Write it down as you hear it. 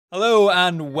Hello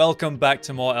and welcome back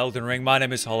to more Elden Ring. My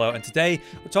name is Hollow and today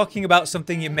we're talking about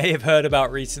something you may have heard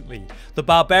about recently. The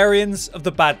Barbarians of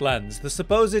the Badlands, the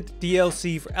supposed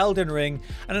DLC for Elden Ring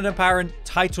and an apparent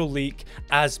title leak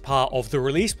as part of the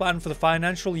release plan for the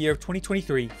financial year of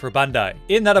 2023 for Bandai.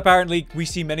 In that apparent leak we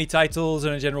see many titles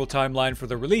and a general timeline for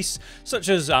the release such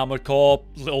as Armored Core,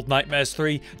 Little Nightmares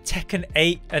 3, Tekken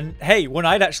 8 and hey, one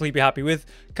I'd actually be happy with,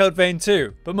 Code Vein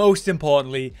 2. But most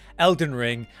importantly, Elden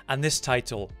Ring and this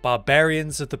title,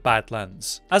 Barbarians of the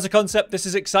Badlands. As a concept, this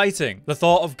is exciting. The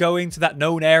thought of going to that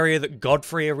known area that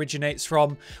Godfrey originates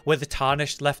from, where the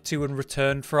Tarnished left to and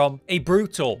returned from. A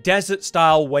brutal,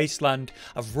 desert-style wasteland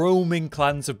of roaming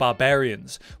clans of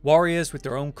barbarians, warriors with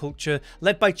their own culture,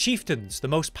 led by chieftains, the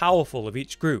most powerful of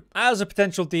each group. As a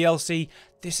potential DLC,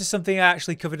 this is something I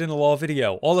actually covered in a lore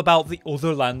video, all about the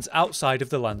other lands outside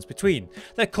of the lands between,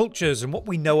 their cultures and what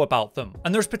we know about them.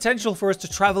 And there's potential for us to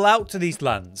travel out to these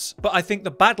lands, but I think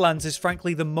the Badlands is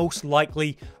frankly the most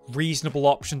likely reasonable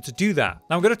option to do that.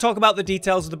 Now I'm going to talk about the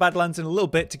details of the Badlands in a little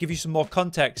bit to give you some more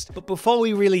context, but before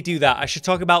we really do that, I should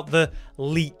talk about the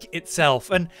leak itself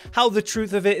and how the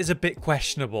truth of it is a bit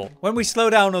questionable. When we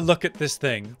slow down and look at this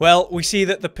thing, well, we see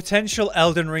that the potential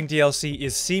Elden Ring DLC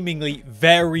is seemingly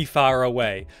very far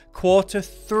away.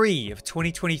 Q3 of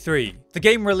 2023. The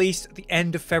game released at the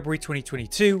end of February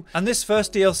 2022, and this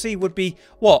first DLC would be,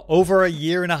 what, over a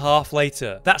year and a half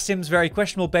later? That seems very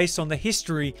questionable based on the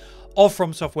history of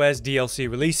From Software's DLC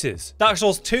releases. Dark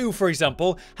Souls 2, for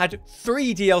example, had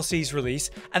 3 DLCs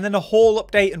released, and then a whole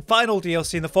update and final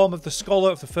DLC in the form of the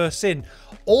Scholar of the First Sin,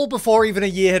 all before even a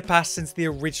year had passed since the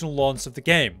original launch of the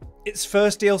game. Its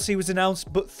first DLC was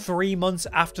announced but 3 months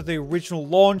after the original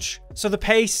launch, so the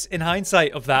pace, in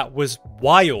hindsight, of that was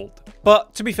wild.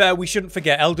 But to be fair, we shouldn't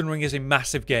forget Elden Ring is a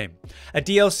massive game. A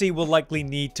DLC will likely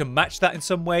need to match that in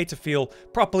some way to feel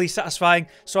properly satisfying,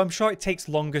 so I'm sure it takes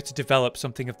longer to develop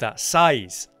something of that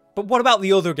size. But what about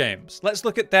the other games? Let's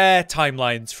look at their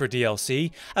timelines for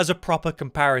DLC as a proper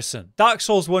comparison. Dark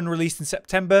Souls 1 released in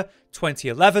September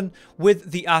 2011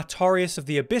 with the Artorias of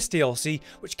the Abyss DLC,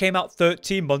 which came out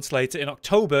 13 months later in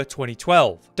October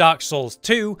 2012. Dark Souls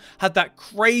 2 had that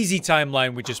crazy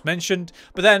timeline we just mentioned,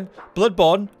 but then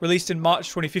Bloodborne released in March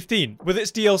 2015 with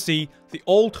its DLC, The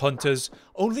Old Hunters,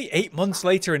 only 8 months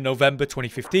later in November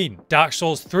 2015. Dark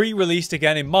Souls 3 released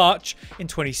again in March in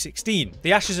 2016.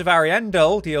 The Ashes of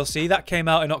Ariandel DLC, that came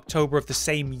out in October of the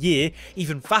same year,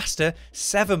 even faster,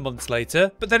 7 months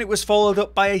later, but then it was followed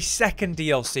up by a second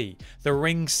DLC, The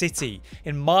Ring City,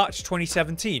 in March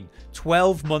 2017,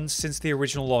 12 months since the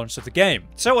original launch of the game.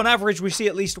 So on average, we see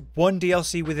at least one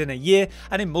DLC within a year,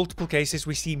 and in multiple cases,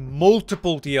 we see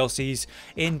multiple DLCs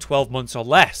in 12 months or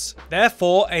less.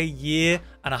 Therefore, a year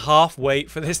and a half wait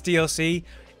for this DLC,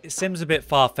 it seems a bit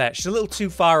far-fetched, a little too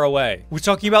far away. We're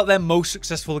talking about their most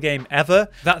successful game ever,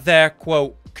 that they're,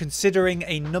 quote, considering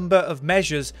a number of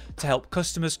measures to help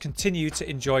customers continue to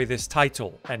enjoy this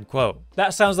title, end quote.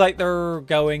 That sounds like they're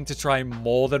going to try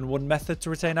more than one method to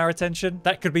retain our attention.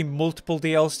 That could be multiple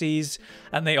DLCs,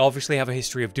 and they obviously have a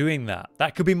history of doing that.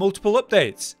 That could be multiple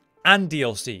updates and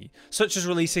DLC, such as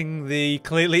releasing the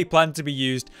clearly planned to be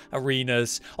used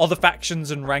arenas, or the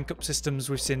factions and rank up systems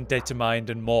we've seen data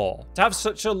mined and more. To have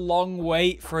such a long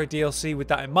wait for a DLC with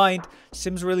that in mind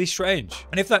seems really strange.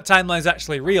 And if that timeline is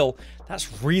actually real,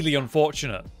 that's really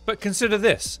unfortunate. But consider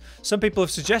this. Some people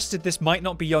have suggested this might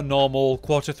not be your normal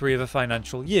Q3 of a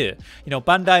financial year. You know,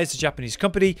 Bandai is a Japanese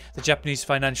company. The Japanese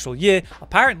financial year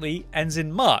apparently ends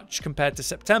in March compared to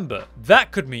September.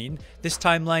 That could mean this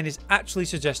timeline is actually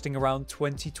suggesting around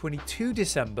 2022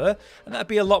 December, and that'd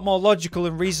be a lot more logical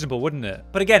and reasonable, wouldn't it?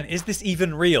 But again, is this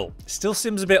even real? It still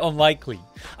seems a bit unlikely.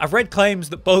 I've read claims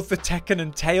that both the Tekken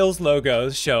and Tails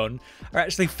logos shown are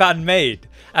actually fan-made,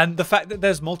 and the fact that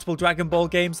there's multiple Dragon Ball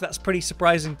games, that's pretty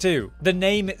surprising too. The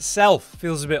name itself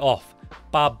feels a bit off.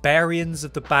 Barbarians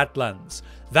of the Badlands.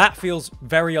 That feels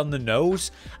very on the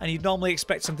nose, and you'd normally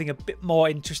expect something a bit more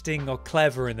interesting or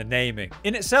clever in the naming.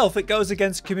 In itself, it goes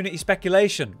against community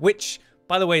speculation, which,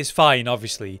 by the way, is fine,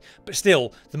 obviously, but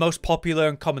still, the most popular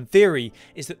and common theory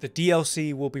is that the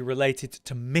DLC will be related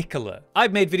to Miquella.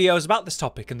 I've made videos about this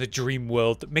topic and the dream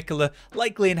world that Miquella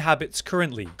likely inhabits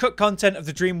currently. Cut content of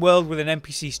the dream world with an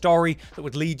NPC story that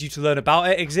would lead you to learn about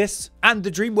it exists, and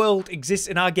the dream world exists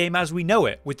in our game as we know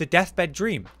it, with the deathbed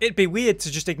dream. It'd be weird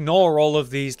to just ignore all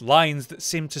of these lines that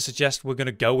seem to suggest we're going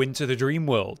to go into the dream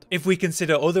world. If we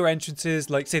consider other entrances,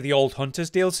 like say the Old Hunters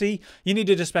DLC, you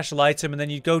needed a special item and then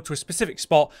you'd go to a specific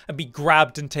spot and be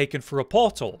grabbed and taken through a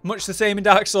portal. Much the same in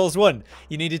Dark Souls 1.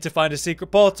 You needed to find a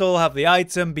secret portal, have the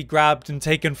item, be grabbed and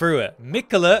taken through it.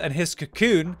 Miquella and his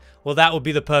cocoon, well, that would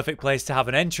be the perfect place to have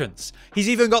an entrance. He's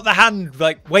even got the hand,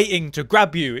 like, waiting to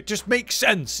grab you. It just makes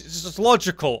sense. It's just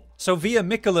logical. So via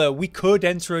Miquella, we could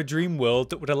enter a dream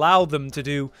world that would allow them to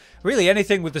do really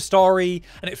anything with the story,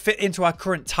 and it fit into our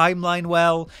current timeline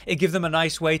well. It give them a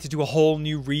nice way to do a whole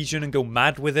new region and go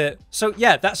mad with it. So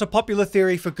yeah, that's a popular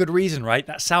theory for good reason, right?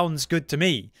 That sounds good to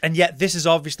me. And yet this is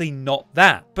obviously not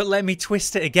that. But let me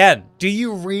twist it again. Do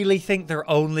you really think they're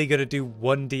only going to do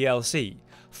one DLC?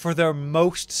 For their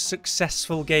most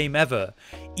successful game ever,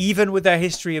 even with their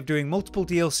history of doing multiple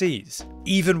DLCs,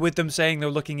 even with them saying they're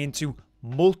looking into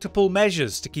multiple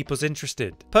measures to keep us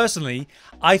interested. Personally,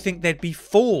 I think they'd be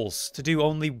fools to do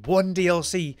only one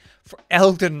DLC for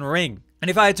Elden Ring. And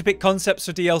if I had to pick concepts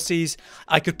for DLCs,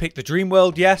 I could pick the Dream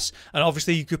World, yes, and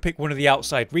obviously you could pick one of the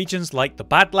outside regions like the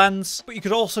Badlands, but you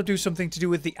could also do something to do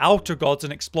with the Outer Gods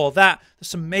and explore that. There's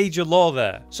some major lore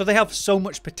there. So they have so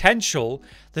much potential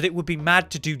that it would be mad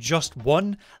to do just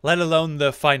one, let alone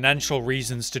the financial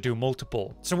reasons to do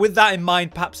multiple. So with that in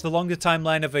mind, perhaps the longer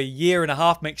timeline of a year and a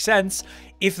half makes sense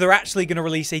if they're actually going to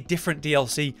release a different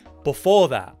DLC before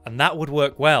that, and that would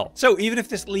work well. So even if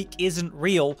this leak isn't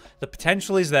real, the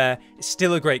potential is there. It's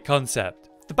still a great concept.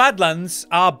 The Badlands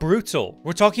are brutal.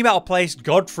 We're talking about a place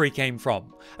Godfrey came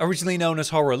from. Originally known as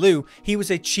Hoarah, he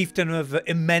was a chieftain of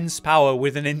immense power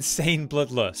with an insane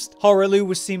bloodlust. Hoarah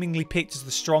was seemingly picked as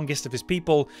the strongest of his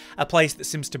people, a place that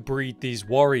seems to breed these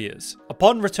warriors.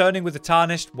 Upon returning with the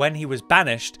Tarnished when he was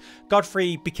banished,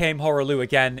 Godfrey became Hoarah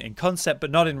again in concept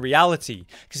but not in reality,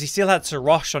 because he still had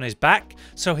Sarosh on his back,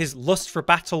 so his lust for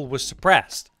battle was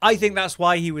suppressed. I think that's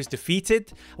why he was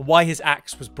defeated, and why his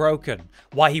axe was broken,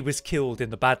 why he was killed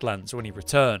in the Badlands when he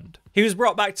returned. He was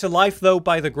brought back to life though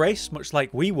by the Grace, much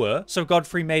like we were, so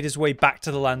Godfrey made his way back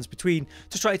to the Lands Between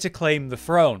to try to claim the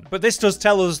throne. But this does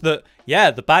tell us that,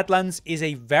 yeah, the Badlands is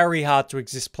a very hard to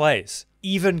exist place.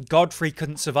 Even Godfrey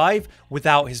couldn't survive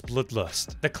without his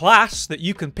bloodlust. The class that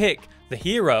you can pick, the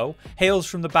hero, hails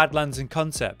from the Badlands in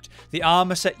concept. The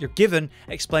armor set you're given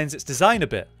explains its design a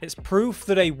bit. It's proof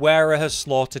that a wearer has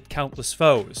slaughtered countless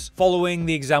foes. Following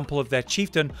the example of their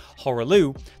chieftain, Hoarah,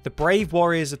 the brave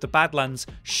warriors of the Badlands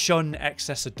shun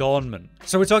excess adornment.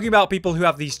 So we're talking about people who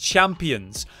have these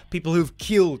champions, people who've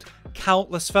killed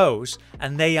countless foes,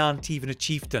 and they aren't even a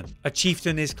chieftain. A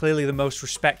chieftain is clearly the most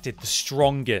respected, the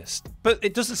strongest. But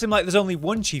it doesn't seem like there's only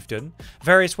one chieftain.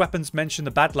 Various weapons mention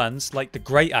the Badlands, like the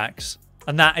Great Axe,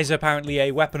 and that is apparently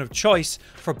a weapon of choice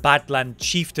for Badland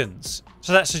chieftains.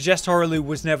 So that suggests Hoarah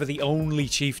was never the only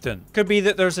chieftain. Could be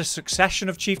that there's a succession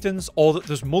of chieftains, or that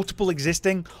there's multiple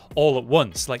existing all at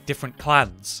once, like different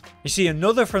clans. You see,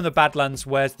 another from the Badlands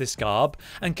wears this garb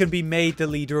and can be made the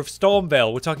leader of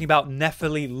Stormvale. We're talking about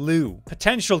Nephili Loux,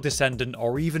 potential descendant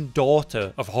or even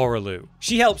daughter of Hoarah.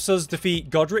 She helps us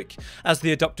defeat Godric as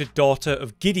the adopted daughter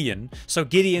of Gideon, so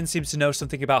Gideon seems to know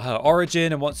something about her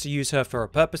origin and wants to use her for her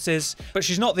purposes. But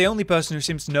she's not the only person who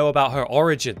seems to know about her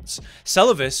origins.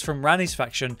 Celavis from Ranni's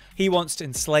faction, he wants to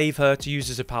enslave her to use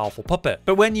as a powerful puppet.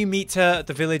 But when you meet her at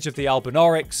the village of the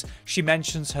Albinaurics, she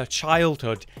mentions her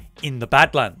childhood in the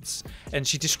Badlands, and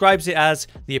she describes it as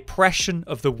the oppression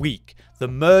of the weak, the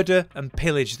murder and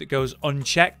pillage that goes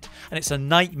unchecked, and it's a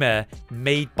nightmare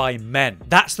made by men.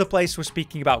 That's the place we're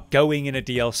speaking about going in a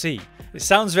DLC. It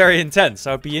sounds very intense,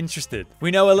 I would be interested.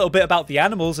 We know a little bit about the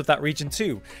animals of that region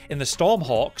too, in the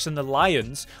Stormhawks and the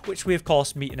Lions, which we of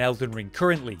course meet in Elden Ring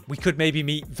currently. We could maybe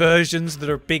meet versions that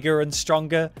are bigger and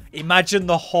stronger. Imagine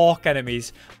the Hawk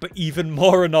enemies, but even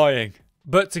more annoying.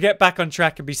 But to get back on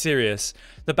track and be serious,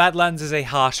 the Badlands is a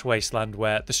harsh wasteland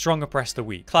where the strong oppress the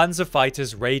weak. Clans of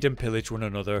fighters raid and pillage one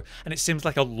another, and it seems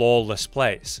like a lawless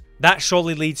place. That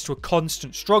surely leads to a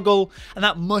constant struggle, and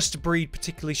that must breed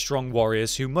particularly strong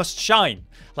warriors who must shine,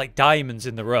 like diamonds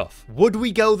in the rough. Would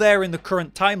we go there in the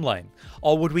current timeline?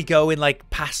 Or would we go in like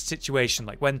past situation,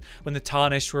 like when the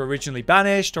Tarnished were originally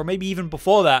banished, or maybe even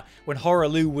before that, when Hoarah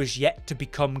was yet to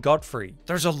become Godfrey?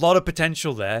 There's a lot of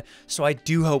potential there, so I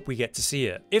do hope we get to see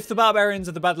it. If the Barbarians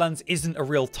of the Badlands isn't a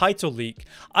real title leak,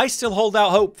 I still hold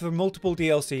out hope for multiple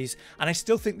DLCs, and I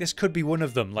still think this could be one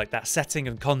of them, like that setting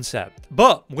and concept.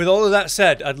 But with all of that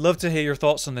said, I'd love to hear your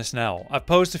thoughts on this now. I've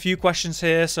posed a few questions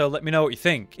here, so let me know what you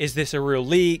think. Is this a real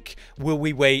leak? Will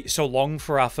we wait so long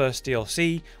for our first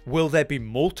DLC? Will there be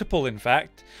multiple, in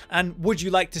fact? And would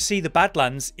you like to see the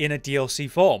Badlands in a DLC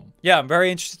form? Yeah, I'm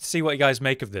very interested to see what you guys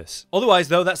make of this. Otherwise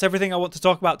though, that's everything I want to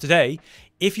talk about today.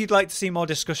 If you'd like to see more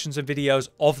discussions and videos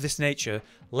of this nature,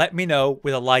 let me know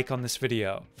with a like on this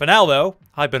video. For now though,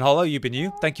 I've been Hollow, you've been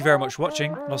you. Thank you very much for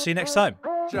watching, and I'll see you next time.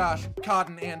 Josh,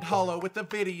 Cotton, and Hollow with the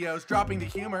videos, dropping the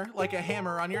humor like a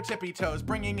hammer on your tippy toes,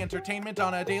 bringing entertainment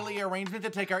on a daily arrangement to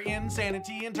take our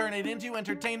insanity and turn it into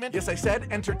entertainment. Yes, I said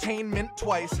entertainment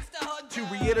twice, to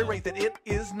reiterate that it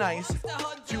is nice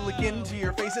to look into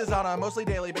your faces on a mostly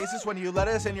daily basis when you let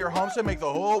us in your homes to make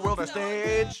the whole world a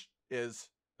stage.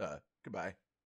 Goodbye.